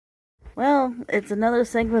Well, it's another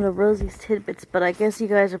segment of Rosie's Tidbits, but I guess you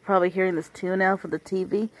guys are probably hearing this too now for the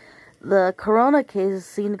TV. The corona cases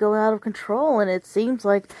seem to go out of control, and it seems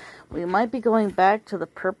like we might be going back to the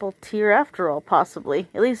purple tier after all, possibly.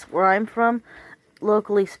 At least where I'm from,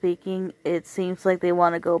 locally speaking, it seems like they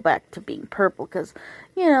want to go back to being purple, because,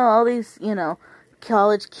 all these,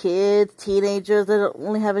 college kids, teenagers that don't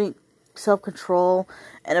really have any self-control,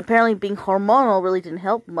 and apparently being hormonal really didn't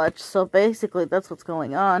help much, so basically that's what's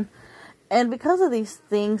going on. And because of these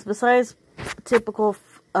things, besides typical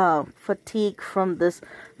fatigue from this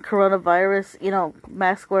coronavirus,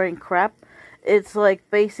 mask wearing crap, it's like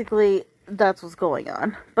basically that's what's going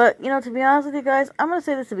on. But, to be honest with you guys, I'm going to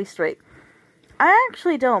say this to be straight. I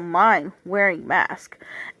actually don't mind wearing masks.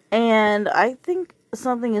 And I think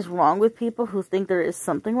something is wrong with people who think there is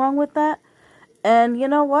something wrong with that. And you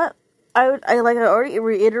know what? Like I already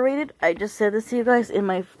reiterated, I just said this to you guys in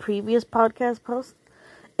my previous podcast post.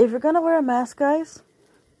 If you're gonna wear a mask, guys,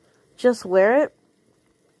 just wear it,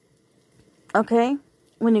 okay,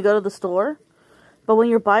 when you go to the store. But when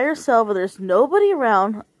you're by yourself or there's nobody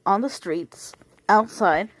around on the streets,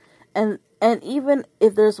 outside, and even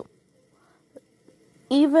if there's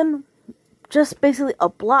even just basically a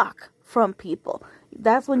block from people,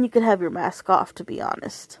 that's when you could have your mask off, to be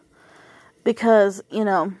honest. Because,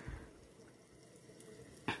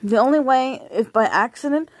 the only way, if by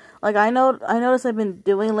accident, like I noticed I've been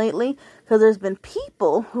doing lately, because there's been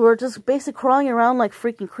people who are just basically crawling around like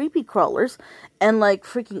freaking creepy crawlers, and like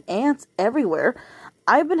freaking ants everywhere.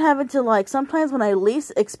 I've been having to, like, sometimes when I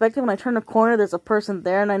least expect it, when I turn a corner, there's a person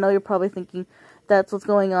there, and I know you're probably thinking that's what's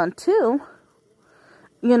going on too.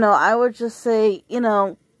 I would just say,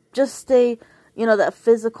 just stay, that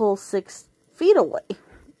physical 6 feet away,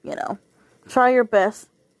 Try your best,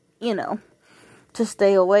 to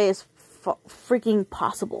stay away as freaking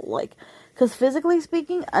possible, like, because physically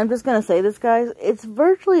speaking, I'm just gonna say this, guys, it's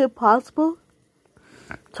virtually impossible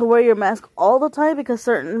to wear your mask all the time, because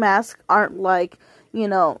certain masks aren't like,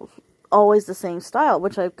 always the same style,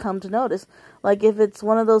 which I've come to notice. Like, if it's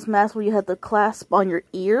one of those masks where you have the clasp on your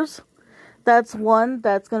ears, that's one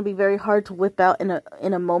that's gonna be very hard to whip out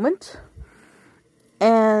in a moment.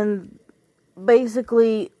 And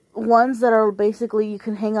basically, ones that are basically you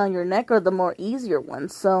can hang on your neck are the more easier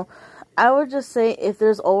ones. So I would just say, if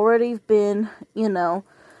there's already been,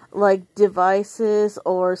 like devices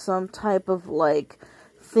or some type of like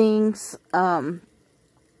things that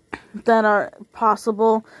are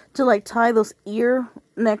possible to like tie those ear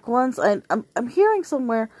neck ones. I'm hearing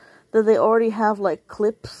somewhere that they already have like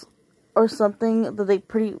clips or something that they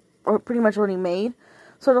pretty much already made,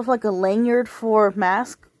 sort of like a lanyard for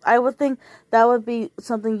mask. I would think that would be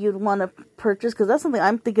something you'd want to purchase, because that's something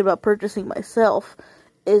I'm thinking about purchasing myself,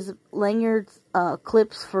 is lanyards,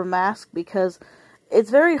 clips for mask, because it's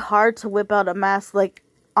very hard to whip out a mask like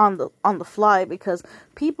on the fly, because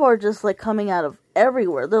people are just like coming out of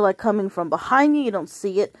everywhere. They're like coming from behind you, you don't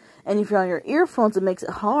see it, and if you're on your earphones, it makes it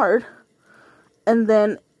hard, and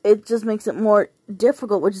then it just makes it more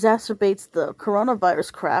difficult, which exacerbates the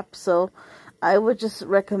coronavirus crap. So I would just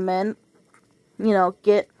recommend,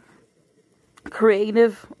 get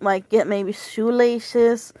creative, like get maybe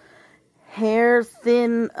shoelaces,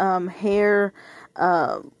 thin hair,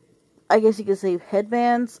 I guess you could say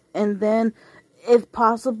headbands, and then, if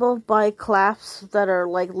possible, buy clasps that are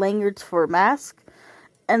like lanyards for mask.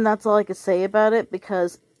 And that's all I could say about it,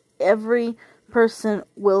 because every person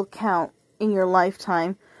will count in your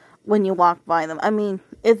lifetime when you walk by them. I mean,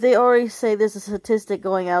 if they already say there's a statistic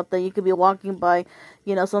going out that you could be walking by,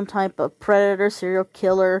 some type of predator, serial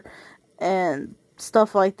killer, and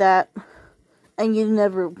stuff like that, and you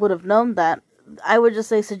never would have known that, I would just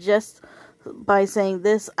suggest by saying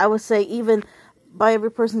this, I would say even by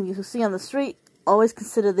every person you see on the street, always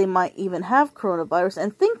consider they might even have coronavirus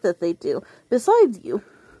and think that they do, besides you.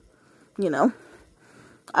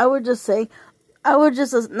 I would just say,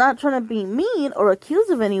 not trying to be mean or accuse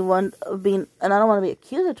of anyone of being, and I don't want to be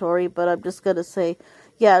accusatory, but I'm just going to say,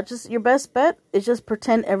 yeah, just your best bet is just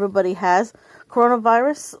pretend everybody has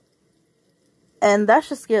coronavirus, and that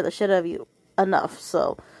should scare the shit out of you enough.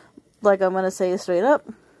 So, like, I'm going to say it straight up,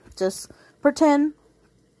 just pretend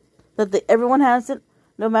that everyone has it,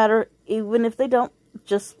 no matter, even if they don't,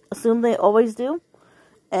 just assume they always do.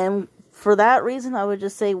 And for that reason, I would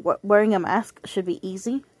just say wearing a mask should be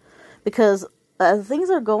easy, because as things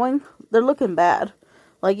are going, they're looking bad.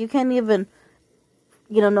 Like, you can't even,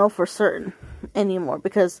 know for certain anymore,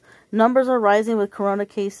 because numbers are rising with corona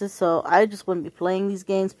cases, so I just wouldn't be playing these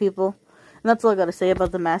games, people. And that's all I gotta say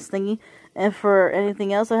about the mask thingy. And for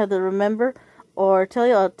anything else I had to remember or tell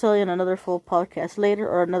you, I'll tell you in another full podcast later,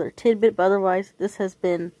 or another tidbit. But otherwise, this has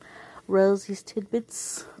been Rosie's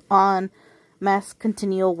Tidbits on mask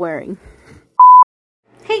continual wearing.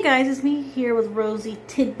 Hey guys, it's me here with Rosie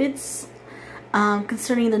Tidbits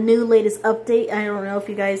concerning the new latest update. I don't know if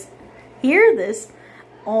you guys hear this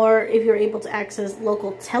or if you're able to access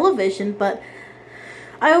local television, but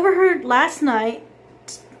I overheard last night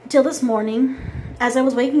till this morning as I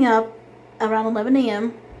was waking up around 11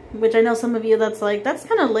 a.m., which I know some of you that's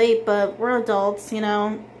kind of late, but we're adults, you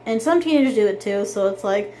know, and some teenagers do it too, so it's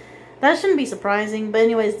like, that shouldn't be surprising. But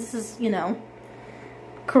anyways, this is, you know,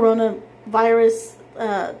 coronavirus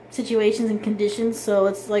situations and conditions, so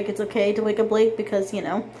it's like, it's okay to wake up late because, you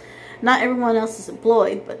know, not everyone else is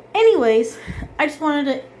employed. But anyways, I just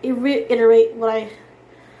wanted to reiterate what I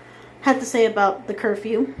had to say about the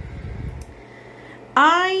curfew.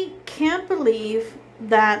 I can't believe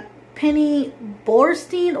that Penny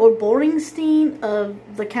Borenstein of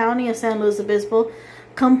the county of San Luis Obispo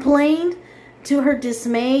complained to her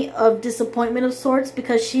dismay of disappointment of sorts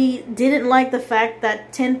because she didn't like the fact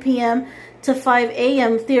that 10 p.m. to 5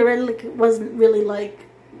 a.m. theoretically wasn't really like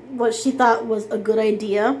what she thought was a good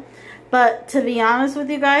idea. But to be honest with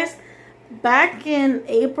you guys, back in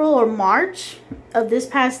April or March of this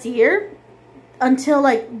past year, until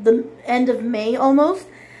like the end of May almost,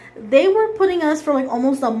 they were putting us for like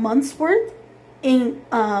almost a month's worth in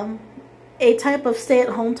a type of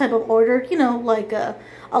stay-at-home type of order, you know, like a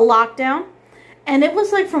lockdown. And it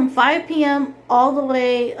was like from 5 p.m. all the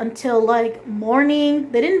way until like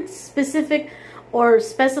morning. They didn't specify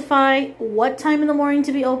what time in the morning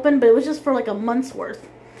to be open, but it was just for like a month's worth.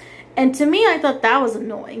 And to me, I thought that was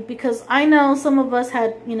annoying because I know some of us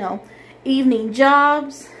had, you know, evening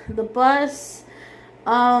jobs, the bus.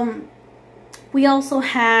 We also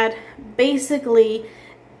had basically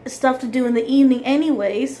stuff to do in the evening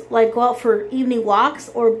anyways, like go out for evening walks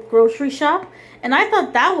or grocery shop. And I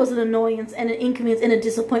thought that was an annoyance and an inconvenience and a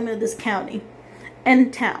disappointment of this county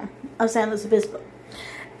and town of San Luis Obispo.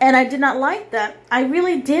 And I did not like that. I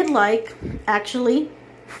really did like, actually,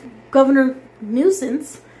 Governor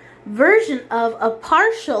Newsom's version of a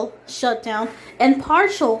partial shutdown and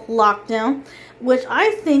partial lockdown, which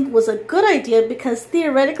I think was a good idea because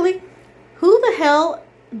theoretically, who the hell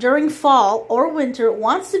during fall or winter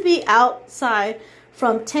wants to be outside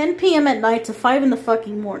from 10 p.m. at night to 5 in the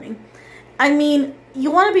fucking morning? I mean, you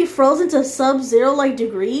want to be frozen to sub-zero like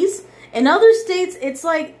degrees? In other states, it's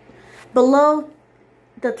like below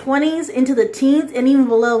the 20s into the teens and even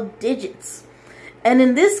below digits. And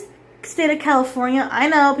in this state of California, I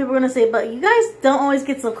know people are going to say, but you guys don't always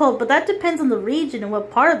get so cold. But that depends on the region and what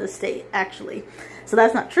part of the state, actually. So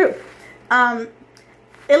that's not true.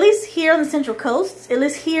 At least here on the Central Coast, at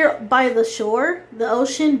least here by the shore, the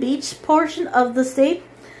ocean, beach portion of the state,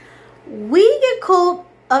 we get cold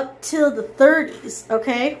up till the 30s,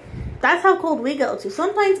 okay? That's how cold we go to.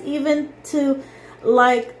 Sometimes even to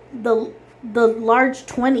like the large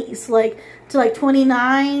 20s, like to like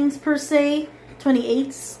 29s per se,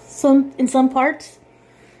 28s in some parts.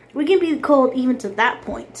 We can be cold even to that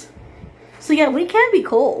point. So yeah, we can be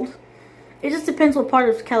cold. It just depends what part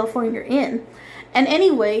of California you're in. And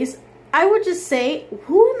anyways, I would just say,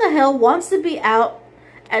 who in the hell wants to be out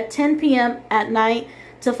at 10 p.m. at night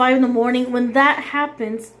to 5 in the morning when that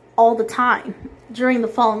happens all the time during the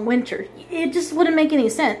fall and winter? It just wouldn't make any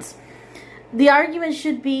sense. The argument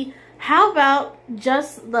should be, how about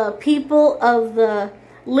just the people of the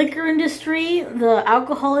liquor industry, the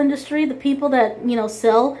alcohol industry, the people that, you know,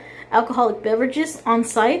 sell alcoholic beverages on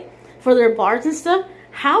site for their bars and stuff?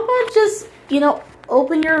 How about just, you know,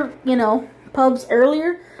 open your, you know, pubs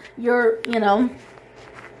earlier, your, you know,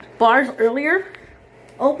 bars earlier,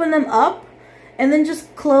 open them up, and then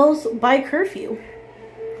just close by curfew.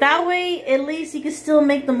 That way, at least you can still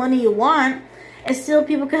make the money you want, and still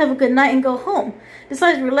people can have a good night and go home.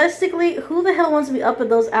 Besides, realistically, who the hell wants to be up at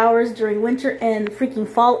those hours during winter and freaking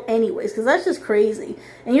fall anyways? Because that's just crazy.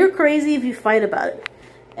 And you're crazy if you fight about it.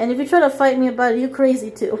 And if you try to fight me about it, you're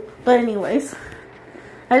crazy too. But anyways,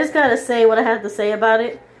 I just gotta say what I had to say about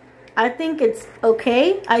it. I think it's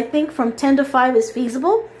okay. I think from 10 to 5 is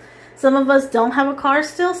feasible. Some of us don't have a car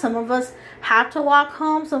still. Some of us have to walk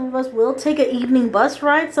home. Some of us will take an evening bus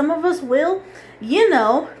ride. Some of us will, you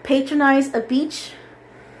know, patronize a beach.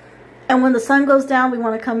 And when the sun goes down, we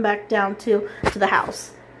want to come back down to the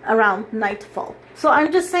house around nightfall. So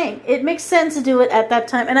I'm just saying, it makes sense to do it at that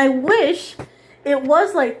time. And I wish it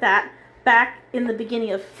was like that back in the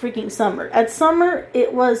beginning of freaking summer. At summer,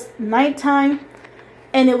 it was nighttime.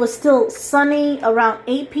 And it was still sunny around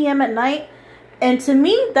 8 p.m. at night. And to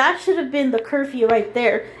me, that should have been the curfew right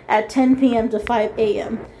there at 10 p.m. to 5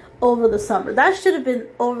 a.m. over the summer. That should have been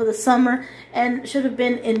over the summer and should have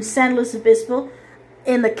been in San Luis Obispo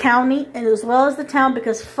in the county and as well as the town,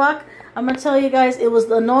 because fuck, I'm gonna tell you guys, it was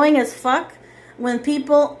annoying as fuck when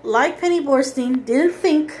people like Penny Borstein didn't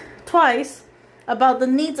think twice about the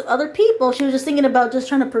needs of other people. She was just thinking about just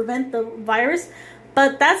trying to prevent the virus.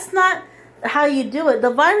 But that's not how you do it. The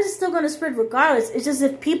virus is still going to spread regardless. It's just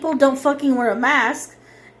if people don't fucking wear a mask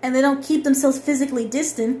and they don't keep themselves physically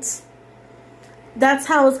distant, that's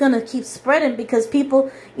how it's going to keep spreading, because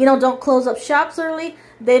people, you know, don't close up shops early.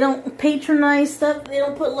 They don't patronize stuff. They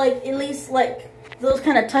don't put, like, at least, like, those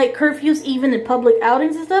kind of tight curfews even in public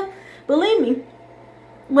outings and stuff. Believe me,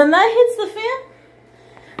 when that hits the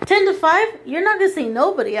fan, 10 to 5, you're not going to see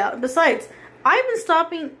nobody out. Besides, I've been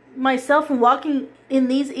stopping myself from walking in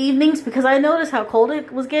these evenings because I noticed how cold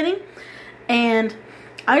it was getting. And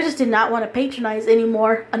I just did not want to patronize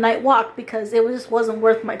anymore a night walk because it just wasn't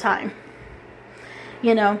worth my time.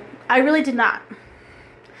 You know, I really did not.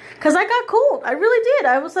 Because I got cold. I really did.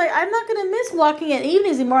 I was like, I'm not going to miss walking at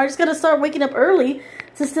evenings anymore. I just got to start waking up early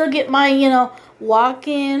to still get my, you know, walk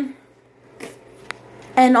in.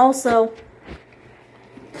 And also,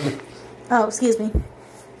 oh, excuse me.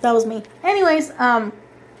 That was me. Anyways, I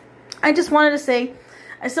just wanted to say,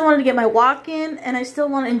 I still wanted to get my walk in, and I still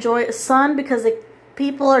want to enjoy a sun, because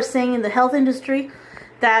people are saying in the health industry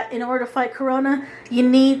that in order to fight corona, you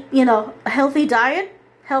need, you know, a healthy diet,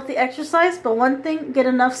 healthy exercise, but one thing, get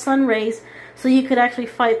enough sun rays so you could actually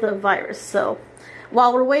fight the virus. So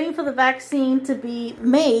while we're waiting for the vaccine to be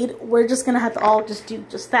made, we're just going to have to all just do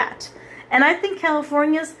just that. And I think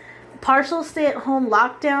California's partial stay-at-home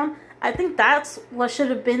lockdown, I think that's what should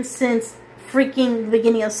have been since freaking the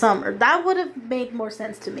beginning of summer. That would have made more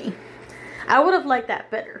sense to me. I would have liked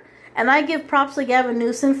that better. And I give props to Gavin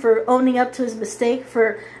Newsom for owning up to his mistake,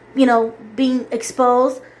 for, you know, being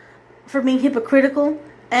exposed, for being hypocritical,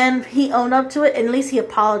 and he owned up to it, and at least he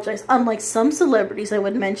apologized, unlike some celebrities I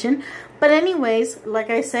would mention. But anyways, like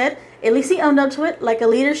I said, at least he owned up to it like a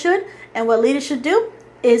leader should, and what leaders should do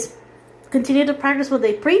is continue to practice what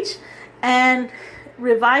they preach, and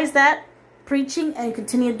revise that preaching, and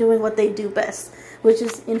continue doing what they do best, which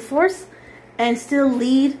is enforce and still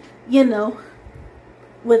lead, you know,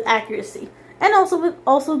 with accuracy, and also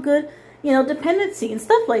with good, you know, dependency and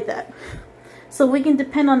stuff like that. So we can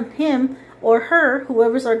depend on him or her,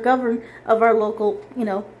 whoever's our govern of our local, you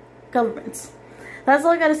know, governments. That's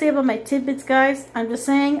all I got to say about my tidbits, guys. I'm just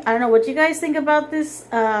saying, I don't know what you guys think about this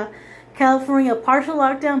California partial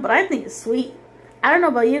lockdown, but I think it's sweet. I don't know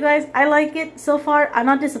about you guys. I like it so far. I'm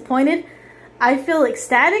not disappointed. I feel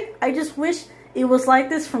ecstatic. I just wish it was like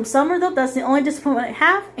this from summer, though. That's the only disappointment I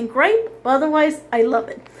have. And great, but otherwise, I love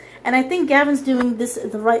it. And I think Gavin's doing this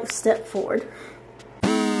the right step forward.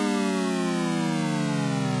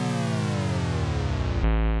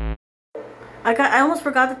 I almost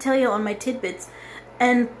forgot to tell you on my tidbits.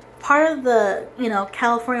 And part of the, you know,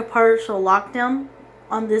 California partial lockdown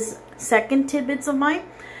on this second tidbits of mine,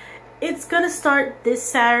 it's going to start this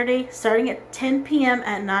Saturday, starting at 10 p.m.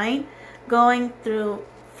 at night, going through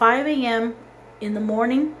 5 a.m. in the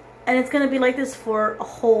morning, and it's going to be like this for a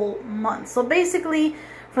whole month. So basically,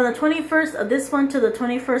 from the 21st of this month to the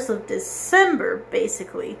 21st of December,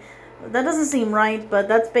 basically. That doesn't seem right, but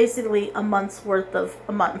that's basically a month's worth of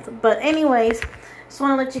a month. But anyways, just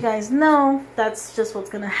want to let you guys know that's just what's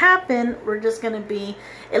going to happen. We're just going to be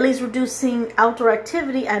at least reducing outdoor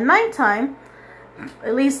activity at nighttime,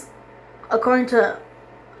 at least according to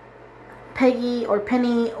Peggy or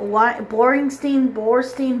Penny Borstein,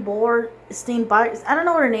 I don't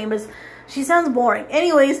know what her name is. She sounds boring.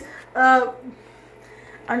 Anyways, I'm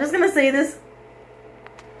just going to say this.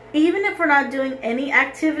 Even if we're not doing any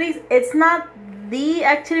activities, it's not the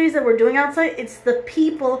activities that we're doing outside. It's the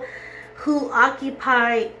people who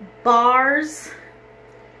occupy bars.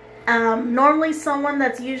 Normally someone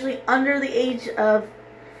that's usually under the age of,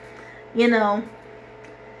 you know,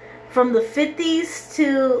 from the 50s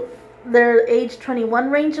to their age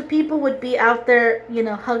 21 range of people would be out there, you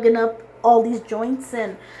know, hugging up all these joints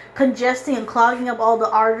and congesting and clogging up all the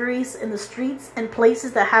arteries in the streets and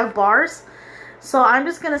places that have bars. So I'm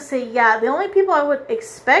just going to say, yeah, the only people I would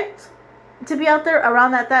expect to be out there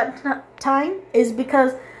around at that time is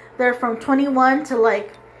because they're from 21 to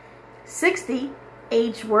like 60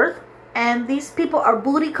 age worth. And these people are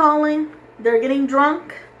booty calling, they're getting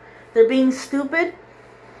drunk, they're being stupid,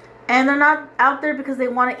 and they're not out there because they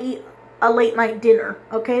want to eat a late night dinner,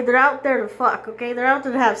 okay? They're out there to fuck, okay? They're out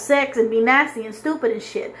there to have sex and be nasty and stupid and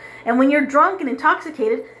shit. And when you're drunk and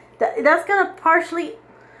intoxicated, that's going to partially,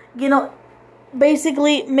 you know,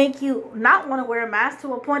 basically make you not want to wear a mask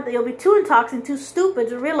to a point that you'll be too intoxicated, too stupid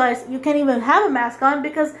to realize you can't even have a mask on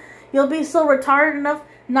because You'll be so retarded enough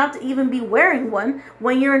not to even be wearing one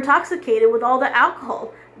when you're intoxicated with all the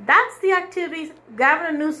alcohol. That's the activities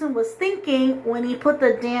Gavin Newsom was thinking when he put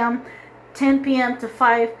the damn 10 p.m. to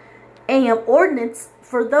 5 a.m. ordinance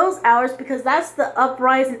for those hours, because that's the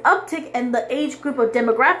uprising uptick in the age group of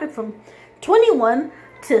demographic from 21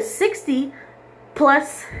 to 60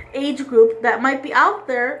 plus age group that might be out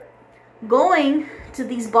there going to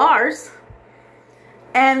these bars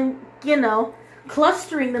and, you know,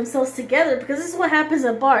 clustering themselves together, because this is what happens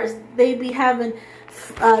at bars. They be having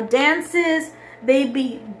dances, they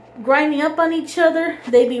be grinding up on each other,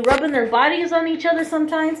 they be rubbing their bodies on each other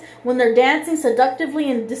sometimes when they're dancing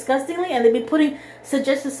seductively and disgustingly, and they be putting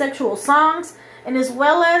suggestive sexual songs, and as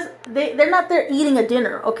well as they're not there eating a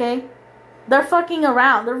dinner, okay? They're fucking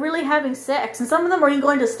around. They're really having sex, and some of them are even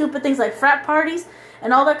going to stupid things like frat parties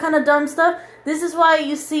and all that kind of dumb stuff. This is why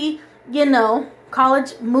you see, you know,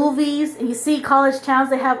 college movies, and you see college towns,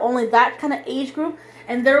 they have only that kind of age group,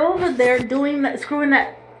 and they're over there doing that, screwing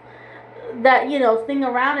that you know, thing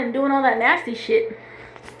around and doing all that nasty shit,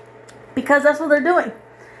 because that's what they're doing.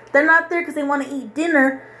 They're not there because they want to eat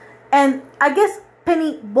dinner. And I guess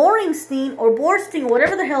Penny Boringstein or Borstein,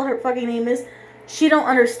 whatever the hell her fucking name is, she don't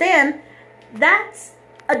understand that's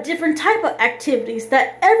a different type of activities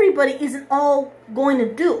that everybody isn't all going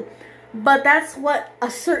to do. But that's what a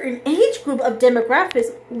certain age group of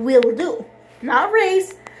demographics will do. Not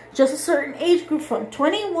race, just a certain age group from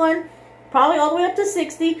 21, probably all the way up to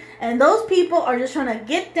 60. And those people are just trying to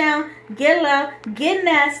get down, get loud, get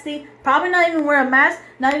nasty, probably not even wear a mask,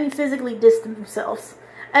 not even physically distance themselves.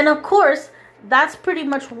 And of course, that's pretty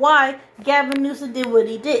much why Gavin Newsom did what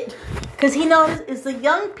he did. Because he knows it's the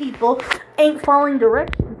young people ain't following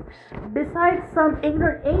directions. Besides some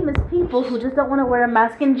ignorant, aimless people who just don't want to wear a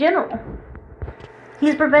mask in general.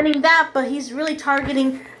 He's preventing that, but he's really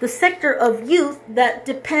targeting the sector of youth that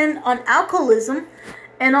depend on alcoholism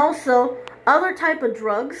and also other type of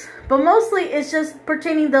drugs. But mostly it's just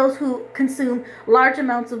pertaining those who consume large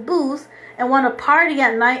amounts of booze and want to party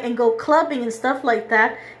at night and go clubbing and stuff like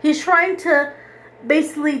that. He's trying to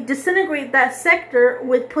basically disintegrate that sector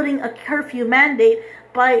with putting a curfew mandate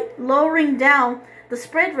by lowering down the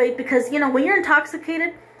spread rate, because, you know, when you're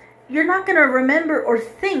intoxicated, you're not going to remember or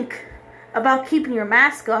think about keeping your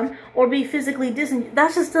mask on or be physically distant.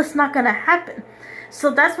 That's just not going to happen. So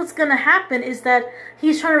that's what's going to happen, is that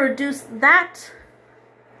he's trying to reduce that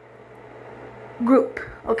group,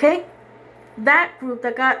 okay? That group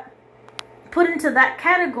that got put into that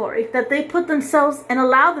category that they put themselves and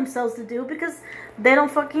allow themselves to do because they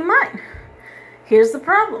don't fucking mind. Here's the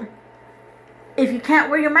problem. If you can't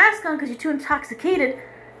wear your mask on because you're too intoxicated,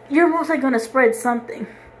 you're most likely going to spread something.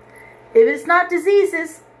 If it's not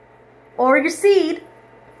diseases or your seed,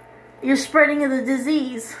 you're spreading the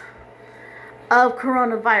disease of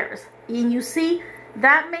coronavirus. And you see,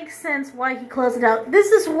 that makes sense why he closed it out. This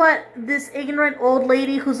is what this ignorant old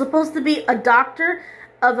lady, who's supposed to be a doctor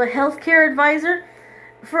of a healthcare advisor,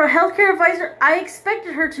 for a healthcare advisor, I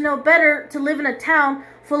expected her to know better to live in a town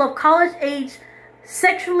full of college age,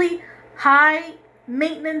 sexually high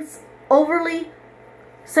maintenance, overly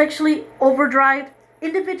sexually overdrive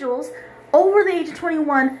individuals over the age of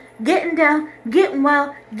 21, getting down, getting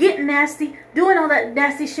wild, getting nasty, doing all that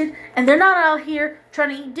nasty shit, and they're not out here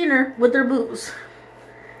trying to eat dinner with their booze.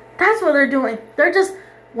 That's what they're doing. They're just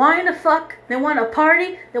wanting to fuck, they want to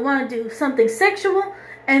party, they want to do something sexual,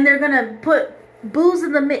 and they're going to put booze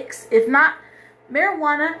in the mix. If not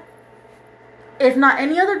marijuana, if not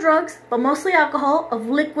any other drugs, but mostly alcohol of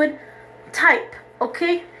liquid type,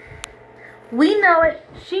 okay? We know it.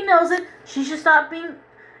 She knows it. She should stop being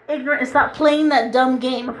ignorant and stop playing that dumb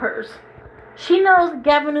game of hers. She knows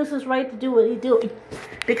Gavin Newsom's right to do what he's doing.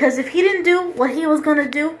 Because if he didn't do what he was going to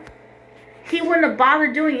do, he wouldn't have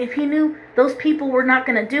bothered doing it if he knew those people were not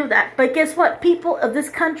going to do that. But guess what? People of this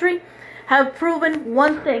country have proven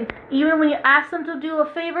one thing. Even when you ask them to do a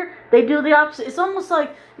favor, they do the opposite. It's almost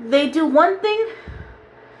like they do one thing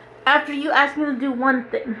after you ask them to do one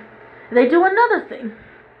thing. They do another thing.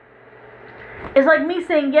 It's like me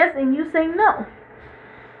saying yes and you saying no.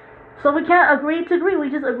 So we can't agree to agree. We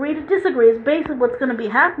just agree to disagree. It's basically what's going to be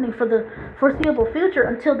happening for the foreseeable future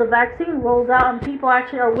until the vaccine rolls out and people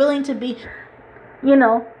actually are willing to be, you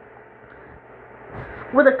know,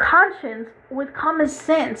 with a conscience, with common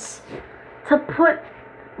sense, to put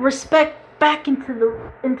respect back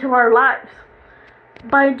into our lives.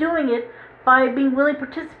 By doing it, by being willing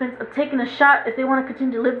participants of taking a shot if they want to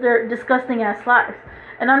continue to live their disgusting ass lives.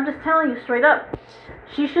 And I'm just telling you straight up,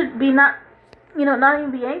 she should be not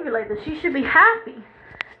even be angry like this. She should be happy.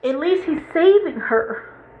 At least he's saving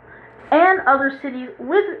her and other cities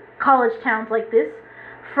with college towns like this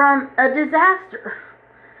from a disaster.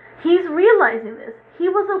 He's realizing this. He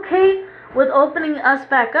was okay with opening us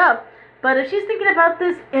back up, but if she's thinking about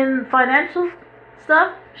this in financial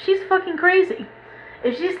stuff, she's fucking crazy.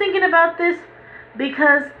 If she's thinking about this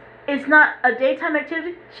because it's not a daytime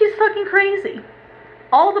activity, she's fucking crazy.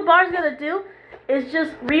 All the bars gotta do is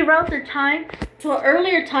just reroute their time to an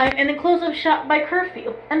earlier time and then close up shop by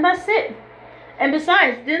curfew. And that's it. And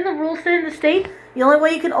besides, didn't the rules say in the state the only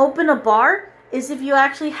way you can open a bar is if you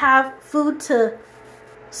actually have food to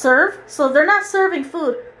serve? So if they're not serving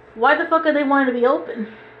food, why the fuck are they wanting to be open?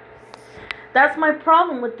 That's my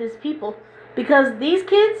problem with these people. Because these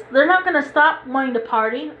kids, they're not going to stop wanting to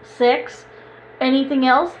party, sex, anything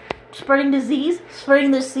else, spreading disease,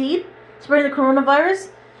 spreading their seed, spreading the coronavirus,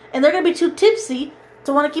 and they're going to be too tipsy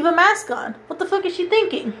to want to keep a mask on. What the fuck is she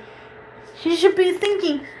thinking? She should be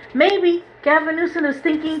thinking, maybe Gavin Newsom is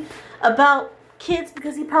thinking about kids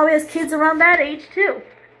because he probably has kids around that age too.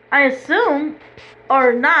 I assume,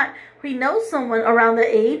 or not, he knows someone around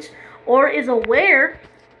that age, or is aware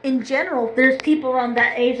in general there's people around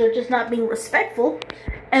that age that are just not being respectful,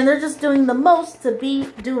 and they're just doing the most to be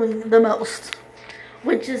doing the most,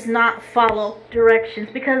 which is not follow directions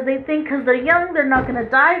because they think because they're young they're not going to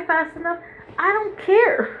die fast enough. I don't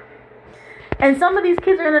care. And some of these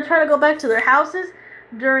kids are going to try to go back to their houses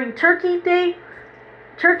during Turkey Day,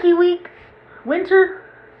 Turkey Week, winter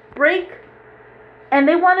break, and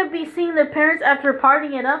they want to be seeing their parents after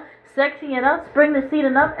partying it up, sexing it up, spraying the seed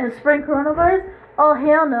up, and spraying coronavirus. Oh,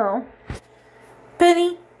 hell no.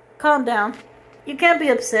 Penny, calm down. You can't be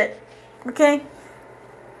upset, okay?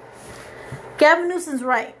 Gavin Newsom's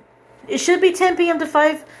right. It should be 10 p.m. to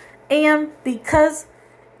 5 a.m. because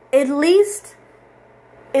at least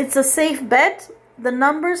it's a safe bet. The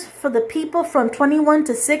numbers for the people from 21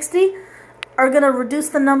 to 60 are going to reduce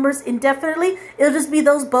the numbers indefinitely. It'll just be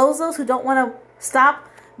those bozos who don't want to stop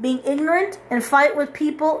being ignorant and fight with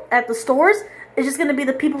people at the stores. It's just going to be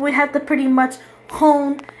the people we have to pretty much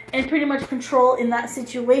hone and pretty much control in that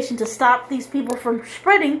situation to stop these people from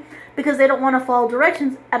spreading because they don't want to follow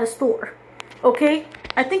directions at a store. Okay?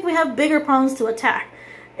 I think we have bigger problems to attack.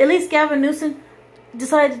 At least Gavin Newsom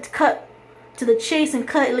decided to cut to the chase and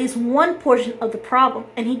cut at least one portion of the problem,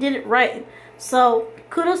 and he did it right. So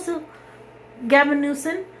kudos to Gavin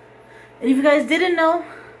Newsom. And if you guys didn't know,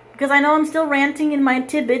 because I know I'm still ranting in my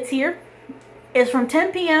tidbits here, it's from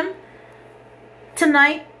 10 p.m.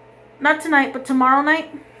 tonight, not tonight, but tomorrow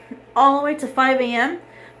night, all the way to 5 a.m.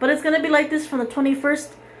 But it's going to be like this from the 21st,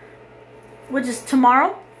 which is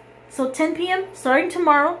tomorrow. So 10 p.m. starting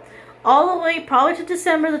tomorrow, all the way probably to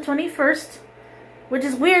December the 21st, which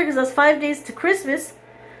is weird because that's 5 days to Christmas.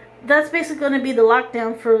 That's basically going to be the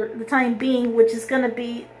lockdown for the time being, which is going to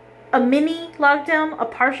be a mini lockdown, a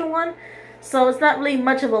partial one. So it's not really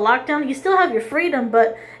much of a lockdown. You still have your freedom,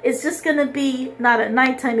 but it's just going to be not at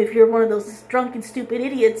nighttime if you're one of those drunken, stupid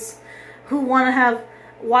idiots who want to have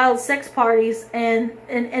wild sex parties and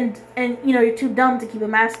you know, you're too dumb to keep a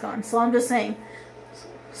mask on. So I'm just saying,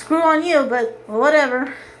 screw on you, but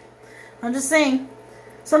whatever. I'm just saying,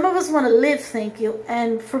 some of us want to live, thank you.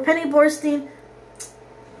 And for Penny Borenstein,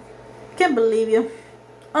 can't believe you.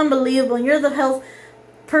 Unbelievable. And you're the health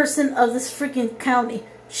person of this freaking county.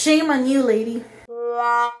 Shame on you, lady.